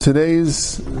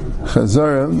Today's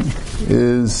Chazara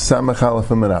is Samach Aleph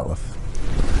and Aleph.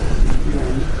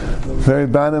 Very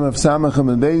bottom of Samach and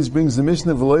Beis brings the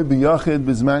Mishnah V'loi b'yachid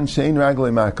b'zman shein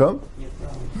raglei makah.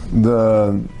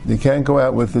 You can't go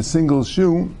out with a single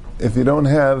shoe if you don't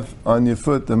have on your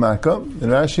foot the makah.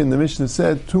 And Rashi in the Mishnah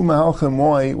said, Tu mahalchem,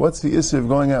 why? What's the issue of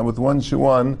going out with one shoe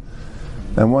on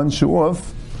and one shoe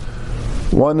off?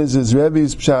 One is his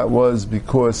Rabbi's pshat was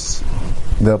because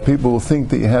people will think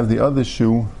that you have the other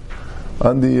shoe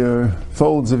under your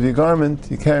folds of your garment,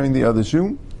 you're carrying the other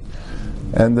shoe.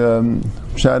 And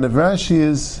pshat of Rashi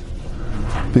is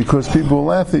because people will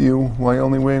laugh at you while you're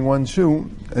only wearing one shoe,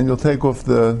 and you'll take off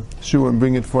the shoe and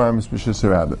bring it for Amos B'Shus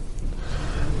Rabbi.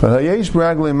 But hayesh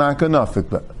b'raglei makah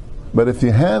nafik. But if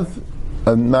you have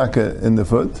a makah in the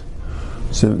foot,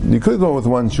 so you could go with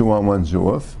one shoe on, one shoe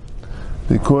off,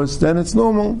 because then it's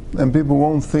normal, and people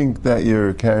won't think that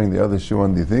you're carrying the other shoe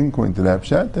on the thing, according to that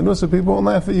pshat, and also people won't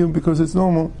laugh at you because it's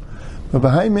normal. But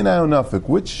behind minay nafik,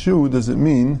 which shoe does it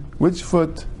mean? Which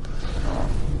foot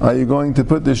are you going to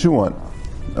put the shoe on?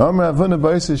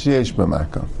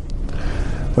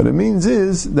 What it means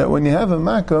is that when you have a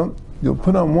makah, you'll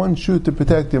put on one shoe to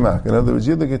protect your makah. In other words,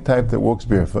 you're the type that walks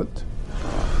barefoot,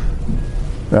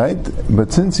 right?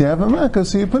 But since you have a makah,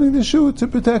 so you're putting the shoe to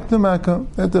protect the makah.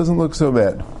 That doesn't look so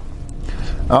bad.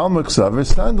 Al Maksaver,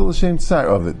 stand l'shem tsar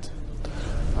of it.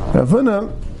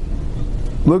 Ravuna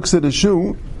looks at a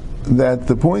shoe that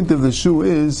the point of the shoe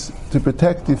is to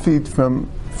protect your feet from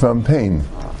pain,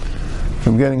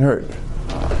 from getting hurt.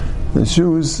 The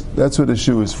shoes, that's what a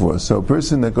shoe is for. So a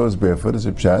person that goes barefoot is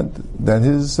a pshat that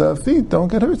his feet don't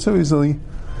get hurt so easily.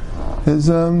 He's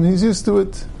used to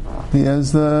it. He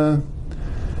has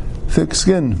thick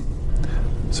skin.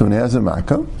 So when he has a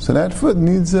makah, so that foot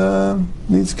needs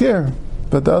care,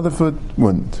 but the other foot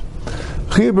wouldn't.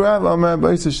 Chibarav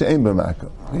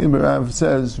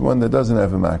says one that doesn't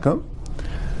have a makah.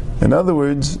 In other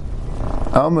words,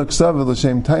 al maksav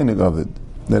l'shem tainig of it,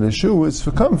 that a shoe is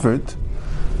for comfort,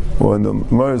 or in the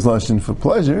Gemara's lashon for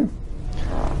pleasure.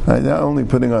 Not only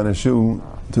putting on a shoe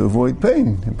to avoid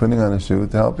pain, you're putting on a shoe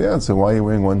to help you out. So why are you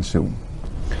wearing one shoe?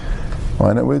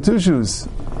 Why not wear two shoes?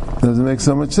 Doesn't make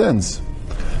so much sense.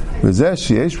 The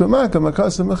pshat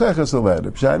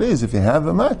is, if you have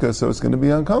a makah, so it's going to be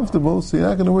uncomfortable, so you're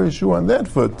not going to wear a shoe on that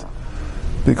foot,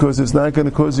 because it's not going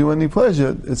to cause you any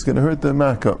pleasure, it's going to hurt the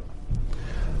makah.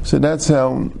 So that's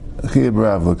how Chiyab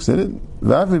Rav looks at it.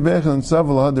 Rabbi Yechanan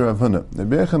Saval Hadar Rav Huna.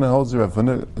 Rabbi Yechanan holds Rav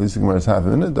Huna, at least the Gemara is half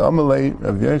in it. The Amalei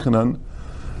Rav Yechanan,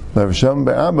 Rav Sham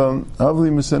Be'abba, Havli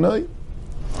Misanai.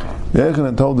 Rabbi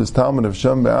Yechanan told his Talmud of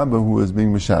Sham Be'abba, who was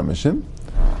being Mishamishim,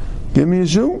 give me a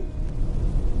shoe.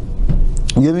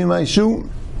 Give me my shoe.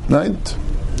 Right?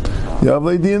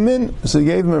 Yavlei Diyamin. So he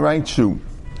gave him a right shoe.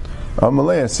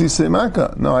 Amalei Asisei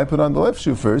Maka. No, I put on the left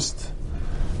shoe first.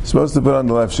 Supposed to put on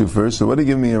the left shoe first. So what do you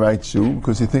give me a right shoe?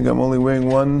 Because you think I'm only wearing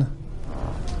one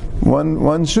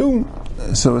shoe.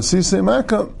 So Asisei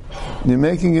Maka. You're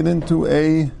making it into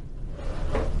a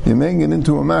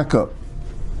Maka.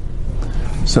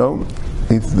 So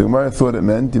if the Gemara thought it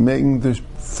meant you're making the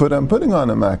foot I'm putting on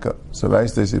a makah. So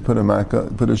Rice they say put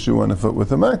a shoe on a foot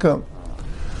with a makah.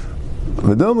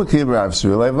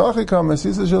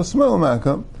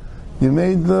 You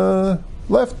made the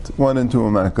left one into a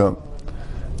makah.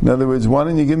 In other words, why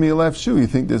don't you give me a left shoe? You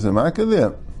think there's a makah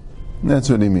there? That's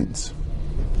what he means.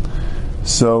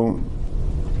 So,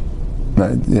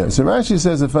 right, yeah. So Rashi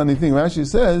says a funny thing. Rashi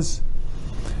says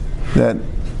that,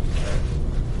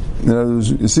 in other words,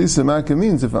 you see, Samaka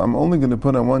means if I'm only going to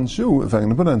put on one shoe, if I'm going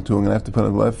to put on two, I'm going to have to put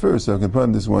on the left first. So I can put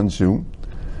on this one shoe.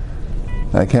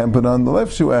 I can't put on the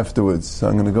left shoe afterwards. So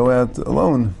I'm going to go out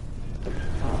alone.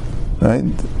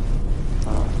 Right?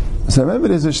 So I remember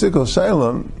there's a shtickle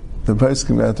Shaila, the Pais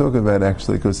I'm going to talk about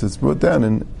actually, because it's brought down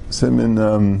in Siman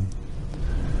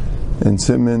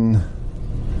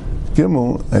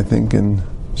Gimel, I think, in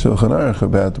Shulchan Aruch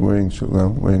about wearing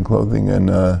clothing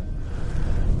and.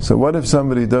 So what if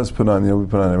somebody does put on, we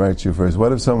put on the right shoe first.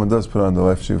 What if someone does put on the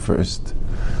left shoe first?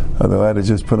 Are they allowed to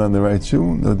just put on the right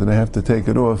shoe? Or do they have to take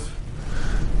it off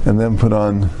and then put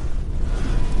on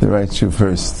the right shoe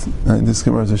first? And this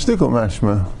Gemara is a shtickle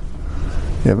mashma.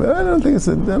 Yeah, but I don't think it's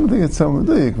so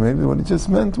meduyik. Maybe what it just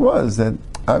meant was that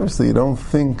obviously you don't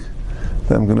think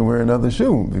that I'm going to wear another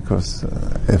shoe, because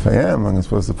if I am, I'm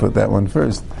supposed to put that one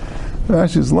first.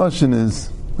 Rashi's lashon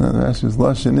is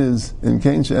in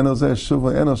Kain she'eno zeh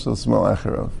shuva eno shel small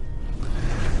acharav.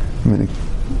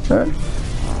 Alright,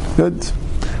 good.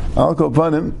 I'll go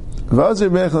upon him. V'azir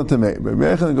be'echel tamei.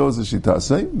 Be'echel goes to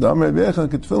shitasei. Da'am be'echel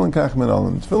ketfilin kach min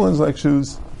olam. Tefillin is like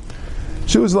shoes.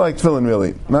 Shoes like tefillin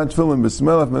really. Not tefillin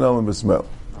b'smel, if min olam b'smel.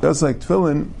 just like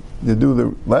tefillin, you do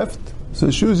the left, so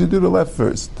shoes you do the left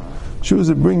first. Shoes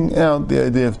are bringing out the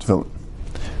idea of tefillin.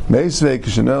 But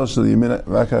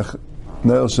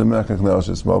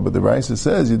the Raisa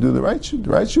says you do the right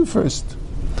shoe first.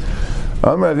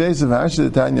 Now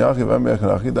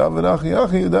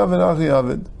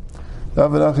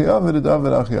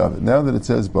that it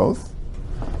says both,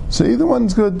 so either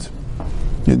one's good.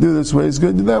 You do this way is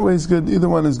good, that way is good, either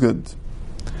one is good.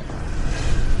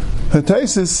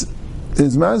 Hataisis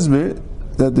is masbir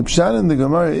that the pshat in the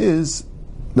Gemara is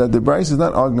that the Bryce is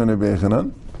not arguing on Rabbi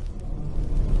Aharon.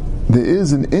 There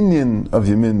is an inyan of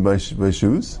yamin by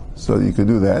shoes, so you could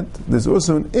do that. There's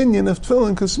also an inyan of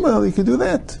tefillin kasmel, you could do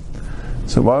that.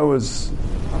 So why was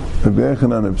Rabbi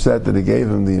Aharon upset that he gave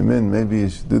him the yamin? Maybe he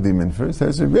should do the yamin first.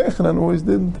 As Rabbi Aharon always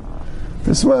did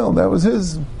the smell. That was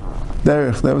his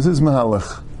derech, that was his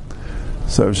mahalach.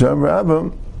 So Sham Rabbi,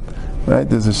 right,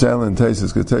 there's a shal in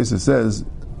Taisus, because Taisus says,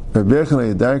 Rabbi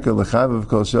Aharon yadarka l'chavav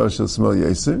kol shal shel smel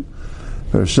yeser.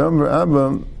 Sham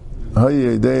Rabbi,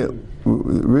 the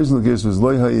original case was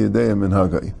loy hayedei min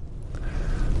hagai.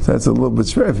 So that's a little bit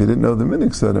shver. If you didn't know the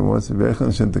minik, so then what's Rabbi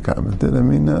Aharon shouldn't have commented. I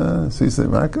mean, so you say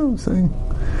Mako saying,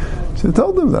 should have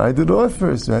told them that I did the left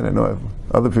first, right? I know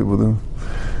other people do.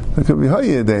 It could be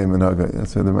hayedei min hagai.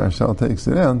 That's where the Marshal takes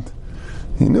it out.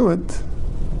 He knew it.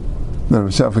 No,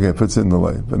 Shafak puts it in the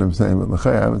light, but I'm saying, but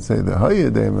l'chai, I would say the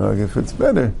hayedei min hagai fits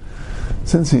better.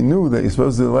 Since he knew that he's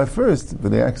supposed to do the left first,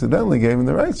 but he accidentally gave him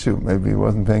the right shoe. Maybe he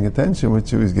wasn't paying attention which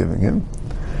shoe he's giving him.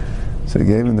 So he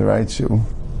gave him the right shoe.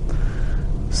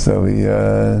 So he,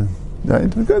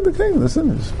 right, okay,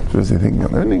 listen, was he thinking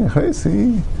of learning?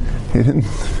 He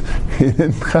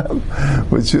didn't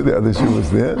have which shoe, the other shoe was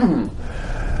there.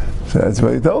 So that's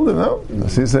what he told him, no?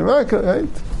 So he said, right?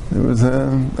 It was,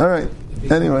 alright.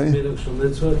 Anyway. I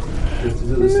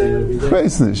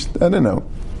don't know.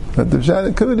 But the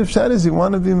pshat is you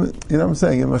want to be, you know what I'm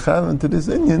saying, you're mechavan to this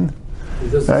inyan. He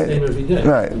does the same every day.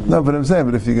 Right. No, but I'm saying,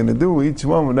 but if you're going to do each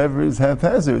one, whatever is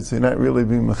haphazard, so you're not really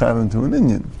being mechavan to an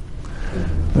inyan.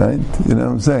 Right? You know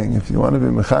what I'm saying? If you want to be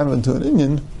mechavan to an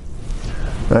inyan,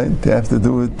 right, you have to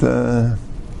do it,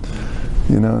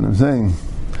 you know what I'm saying?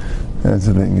 That's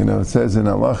the thing. You know, it says in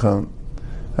Halacha,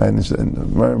 and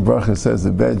Maran Bracha says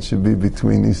the bed should be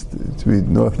between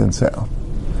north and south.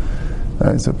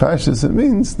 Right, so Pashas, it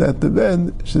means that the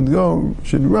bed should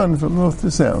run from north to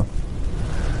south.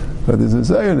 But there's a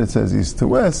Zayar that says east to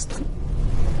west.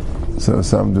 So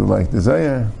some do like the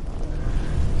Zayar.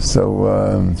 So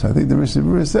I think the Mishnah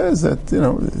Berurah says that, you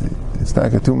know, it's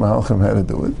not a two mahalchim how to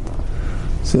do it.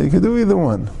 So you could do either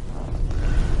one.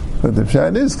 But the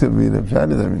pshat is, I mean,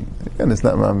 again, it's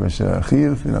not mamash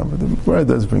chiyuv, you know, but the word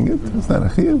does bring it. It's not a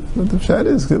chiyuv, but the pshat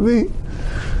is, could be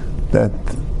that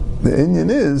the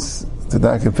inyan is to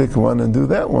pick one and do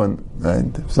that one.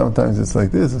 Right? Sometimes it's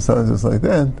like this, and sometimes it's like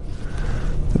that.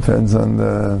 Depends on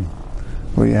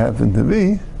where you happen to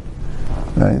be.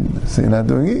 Right? So you're not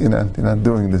doing it. You're not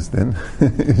doing this then.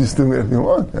 You're just doing it if you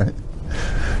want. Right?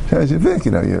 As you pick,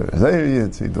 you know, you're a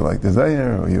Zayir, so you do like the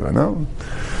Zayir, or you know,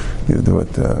 you do what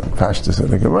Pashtus or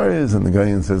the Gemara is, and the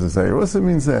Gayan says the Zayir also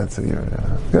means that. So you're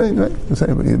going, right?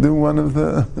 But you do one of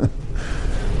the,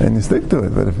 and you stick to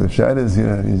it. But if the Pshat is,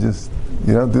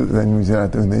 you don't do, then means you're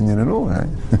not doing the Indian at all, right?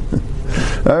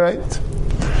 All right.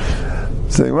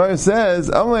 So Gemara says,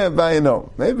 no,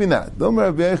 maybe not. Maybe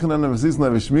there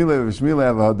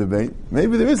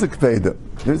is a kpeda.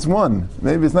 There's one.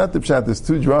 Maybe it's not the pshat. There's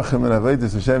two drachim and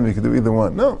avodas Hashem. You can do either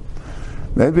one. No.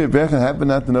 Maybe Rabbi Aharon happened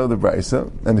not to know the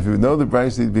brisa, and if he would know the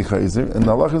brisa, he'd be chayzer, and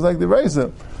the halach is like the brisa.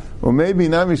 Or maybe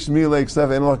nami shmilei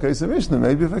ksav ein halach kayser mishnah.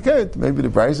 Maybe if I can't, maybe the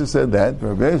brisa said that.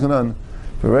 But Rabbi Aharon,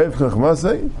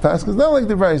 Pascha's not like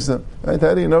the brisa. Right?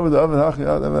 How do you know the Avad Hachi?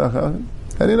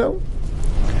 How do you know?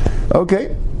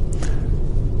 Okay.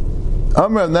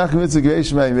 Amar Nachmitz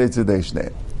Greish Mayim Veitzah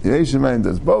Deishnei. Greish Mayim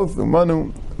does both.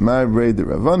 Umanu Mar Brei de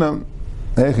Ravana.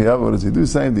 Hechi Yav. What does he do?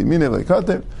 Sayim the Mine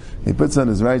V'Kater. He puts on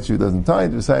his right shoe, doesn't tie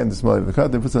it. Sayim the small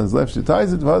V'Kater. Puts on his left shoe,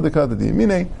 ties it. V'Kater the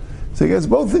Yemine. So he gets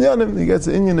both inyanim. He gets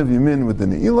the inyan of Yemin with the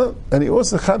Ne'ilah, and he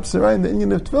also chaps around the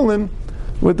inyan of Tefillin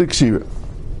with the Kshira.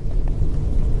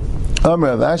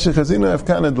 Amar Asher Chazino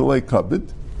Afkana Delay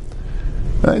Kabit.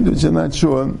 Right, which I'm not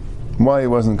sure why he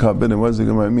wasn't kabit and what does the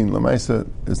Gemara mean. Lamaisa,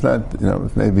 it's not, you know,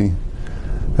 if maybe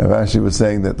Rashi was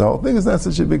saying that the whole thing is not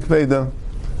such a big feda,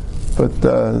 but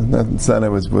that's not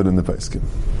how it's put in the Paiskim.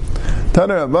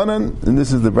 Tana Rabbanan, and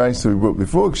this is the brayso we wrote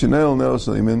before. Kshenel neil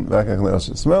shalimin v'akach neil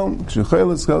shesmel.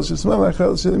 Kshechelet skal shesmel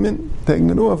v'akach shalimin. Taking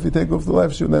it off, you take off the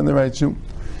left shoe, then the right shoe.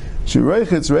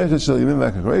 Shreichitz shalimin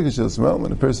v'akach reichitz shesmel.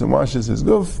 When a person washes his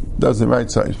guf, does the right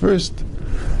side first.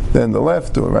 then the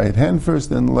left or right hand first,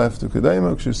 then the left to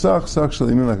Kedema, Kshusach, Sach Shal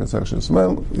Yamin like a Sach Shal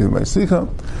Shmuel, Yiv By Sicha,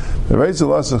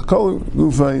 Vereitzel Asach Kol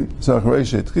Gufay, Sach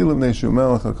Reishet Chilim, Neshu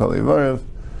Melech, Hakal Yivarev,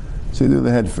 so you do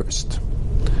the head first.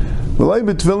 V'lei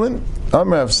b'tfilin,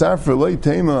 Amr Av Safra, Lei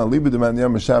Tema, Liba Deman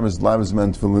Yom HaShabbos, Lavas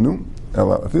Man Tfilinu,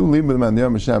 Afilu Liba Deman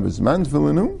Yom HaShabbos, Man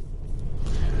Tfilinu,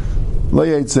 Lei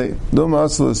Eitzei, Dom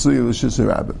Asal Asuyu L'Shusar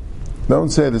Rabbi. Don't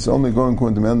say this only going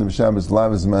according to Man Shabbos,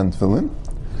 Lavas Man Tfilin,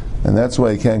 and that's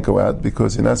why you can't go out,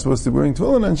 because you're not supposed to be wearing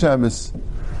tefillin on Shabbos.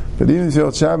 But even if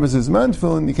your Shabbos is man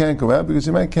tefillin, you can't go out because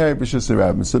you might carry b'shus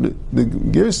harabim. So the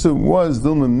girsa was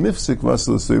dilma mifsik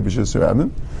vasel asur b'shus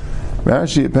harabim.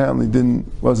 Rashi apparently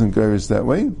wasn't gurish that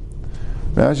way.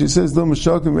 Rashi says dilma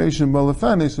shokim reishim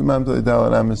balafanis v'mam d'lidal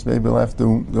aramis. Maybe we'll have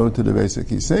to go to the basic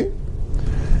hisei.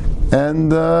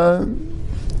 And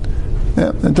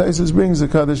and Taisus brings a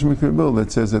Kaddish Mikra Bill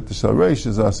that says that the Shal Reish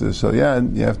is also the Shal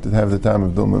Yad. You have to have the time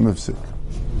of Dilma Mifsik.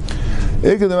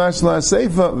 It says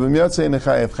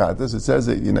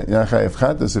that you're not chayav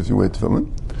chatas if you wear tefillin,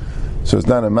 so it's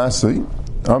not a masli.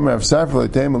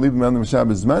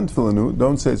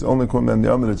 Don't say it's only called man the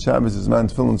Yom that Shabbos is man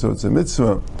tefillin, so it's a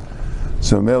mitzvah.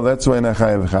 So male, that's why not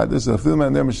chayav chatas. So if the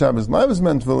man the Shabbos live is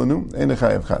man tefillin, ain't a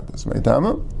chayav chatas.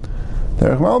 Meitama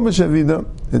derech malbash avida.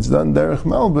 It's done derech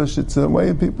malbash. It's a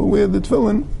way people wear the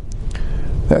tefillin.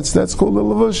 That's called a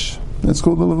lavush. It's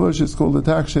called the lavush, it's called the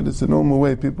takshit, it's a normal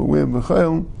way people wear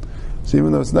b'chayil. So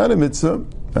even though it's not a mitzvah,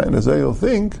 right, as you'll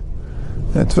think,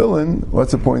 that tefillin,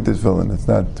 what's the point of tefillin? It's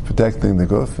not protecting the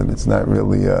guf, and it's not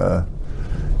really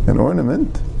an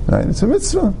ornament, right? It's a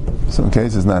mitzvah. In some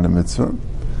cases it's not a mitzvah.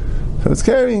 So it's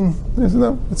carrying,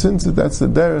 since that's the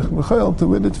derech b'chayil to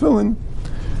wear the tefillin,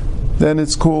 then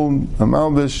it's called a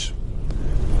malbish,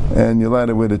 and you're allowed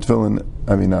to wear the tefillin,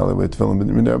 not allowed to wear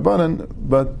tefillin,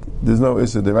 but there's no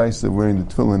issa deraisa of wearing the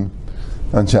tefillin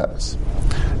on Shabbos.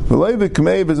 Don't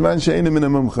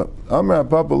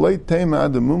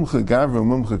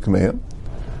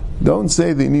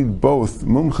say they need both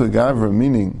mumcha gavra,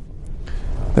 meaning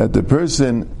that the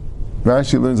person,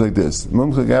 Rashi learns like this,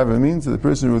 mumcha gavra means that the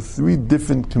person with 3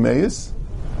 different kmeis,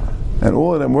 and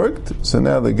all of them worked, so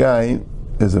now the guy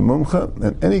is a mumcha,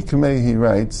 and any kmei he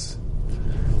writes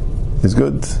is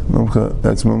good. Mumcha,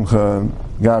 that's mumcha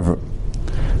gavra.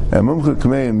 And mumcha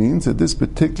kmeya means that this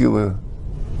particular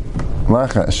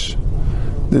lachash,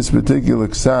 this particular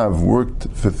ksav worked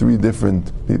for 3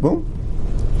 different people.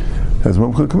 That's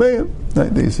mumcha kmeya.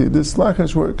 Right? They see this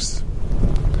lachash works.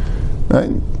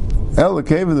 Right? El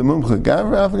lekeva the mumcha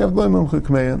gavra, afagav lo mumcha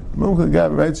kmeya. Mumcha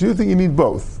gavra, right? So you think you need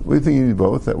both. We think you need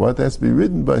both. That what has to be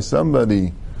written by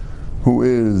somebody who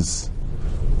is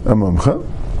a mumcha,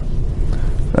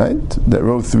 right? That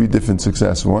wrote 3 different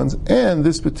successful ones, and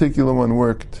this particular one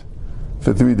worked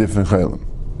for 3 different chaylim.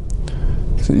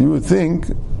 So you would think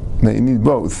that you need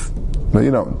both, but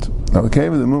you don't. If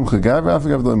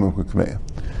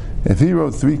he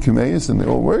wrote 3 k'meyas and they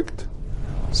all worked,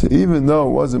 so even though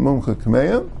it wasn't mumcha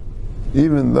k'meya,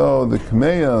 even though the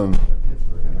k'meya,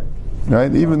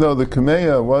 right? Even though the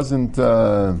k'meya wasn't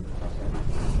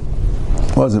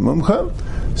mumcha,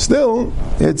 still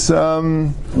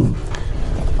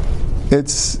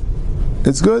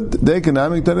it's good. The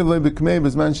economic tani v'lei b'kmei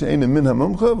b'zman she'ena min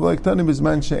ha'mumcha v'lei tani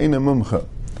b'zman she'ena mumcha.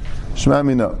 Shema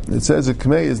mina. It says a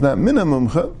kmei is not min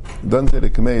ha'mumcha. It doesn't say the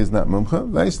kmei is not mumcha.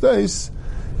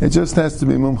 It just has to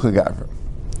be mumcha gavra.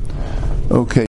 Okay.